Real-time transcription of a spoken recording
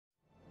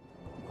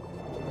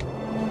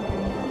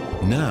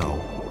Now,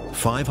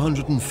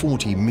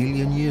 540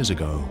 million years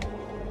ago,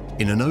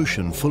 in an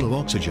ocean full of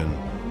oxygen,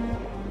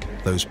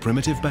 those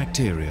primitive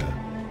bacteria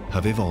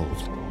have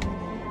evolved.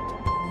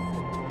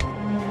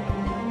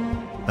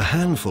 A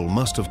handful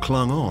must have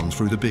clung on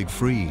through the big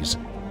freeze.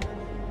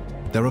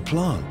 There are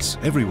plants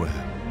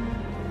everywhere.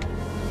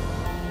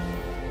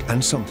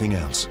 And something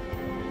else.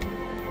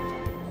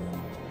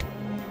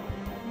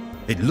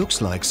 It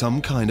looks like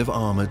some kind of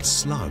armored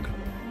slug.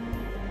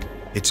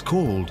 It's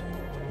called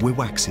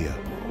Wiwaxia.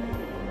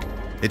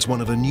 It's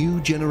one of a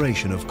new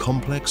generation of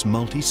complex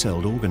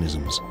multi-celled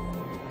organisms.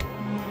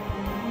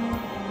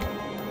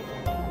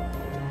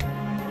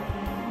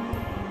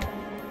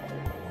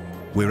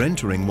 We're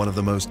entering one of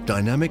the most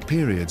dynamic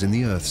periods in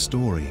the Earth's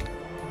story,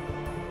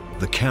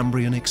 the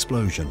Cambrian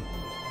explosion.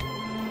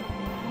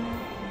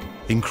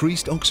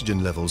 Increased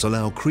oxygen levels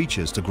allow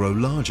creatures to grow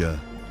larger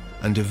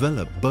and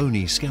develop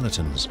bony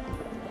skeletons.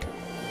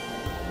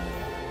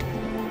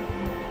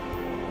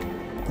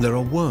 There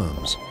are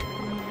worms,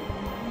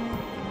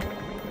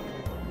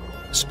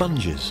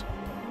 sponges,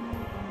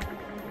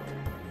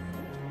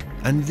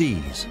 and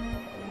these.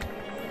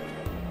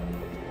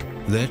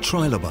 They're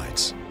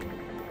trilobites,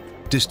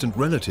 distant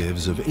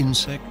relatives of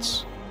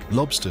insects,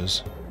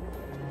 lobsters,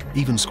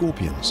 even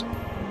scorpions.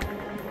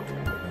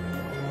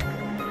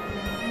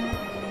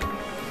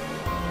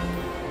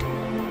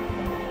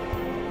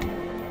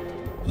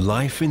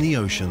 Life in the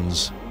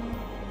oceans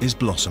is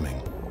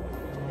blossoming.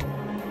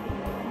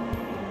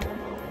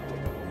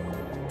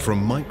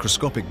 From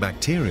microscopic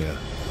bacteria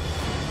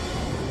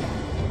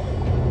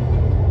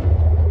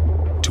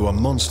to a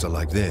monster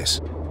like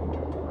this.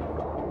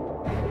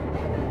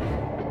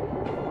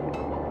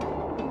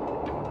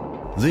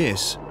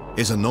 This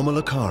is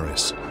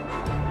Anomalocaris.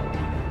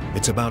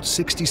 It's about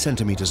 60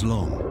 centimeters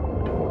long.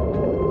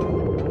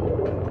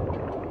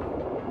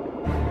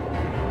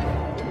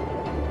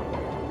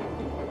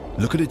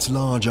 Look at its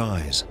large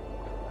eyes,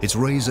 its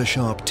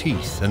razor-sharp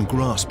teeth and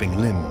grasping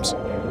limbs.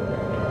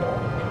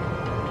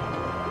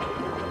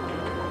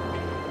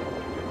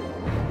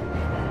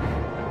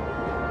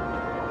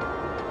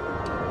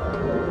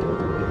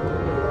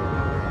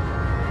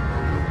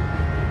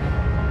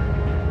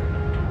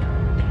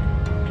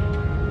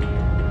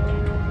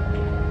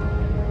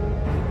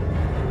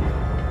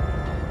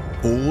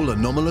 All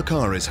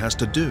Anomalocaris has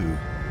to do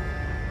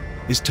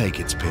is take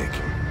its pick.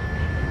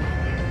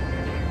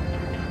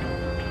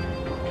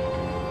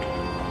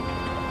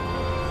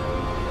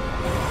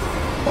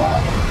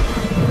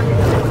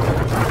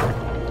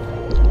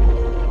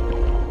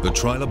 The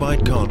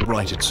trilobite can't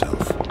right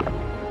itself.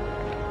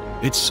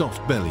 Its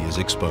soft belly is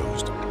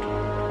exposed.